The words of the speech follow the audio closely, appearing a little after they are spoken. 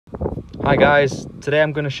Hi guys, today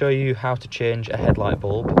I'm going to show you how to change a headlight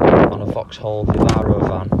bulb on a Vauxhall Vivaro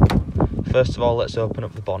van. First of all, let's open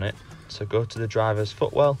up the bonnet. So go to the driver's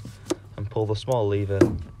footwell and pull the small lever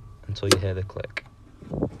until you hear the click.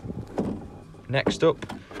 Next up,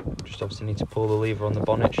 just obviously need to pull the lever on the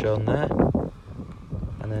bonnet shown there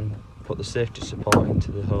and then put the safety support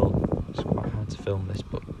into the hole. It's quite hard to film this,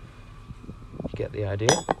 but you get the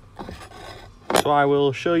idea. So I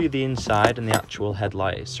will show you the inside and the actual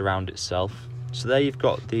headlight surround itself. So there you've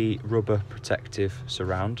got the rubber protective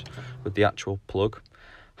surround with the actual plug.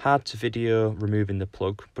 Hard to video removing the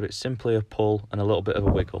plug, but it's simply a pull and a little bit of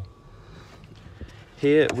a wiggle.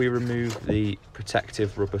 Here we remove the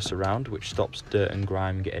protective rubber surround, which stops dirt and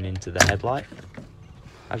grime getting into the headlight.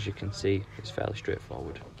 As you can see, it's fairly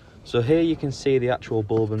straightforward. So here you can see the actual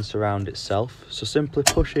bulb and surround itself. So simply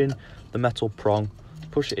push in the metal prong,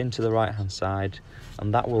 push it into the right hand side,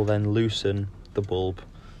 and that will then loosen the bulb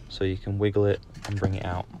so you can wiggle it and bring it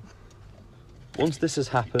out. Once this has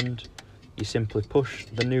happened, you simply push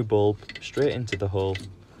the new bulb straight into the hole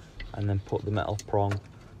and then put the metal prong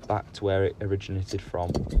back to where it originated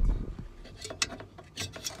from.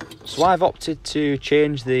 So I've opted to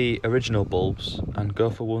change the original bulbs and go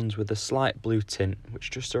for ones with a slight blue tint,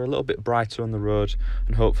 which just are a little bit brighter on the road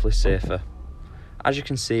and hopefully safer. As you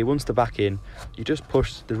can see, once they're back in, you just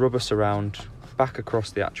push the rubber surround back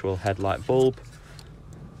across the actual headlight bulb,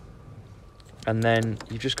 and then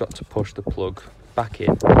you've just got to push the plug back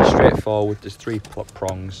in. It's straightforward, there's 3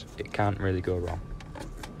 prongs, it can't really go wrong.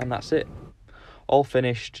 And that's it. All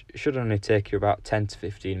finished. It should only take you about 10 to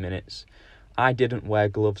 15 minutes. I didn't wear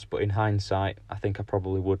gloves, but in hindsight, I think I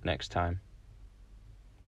probably would next time.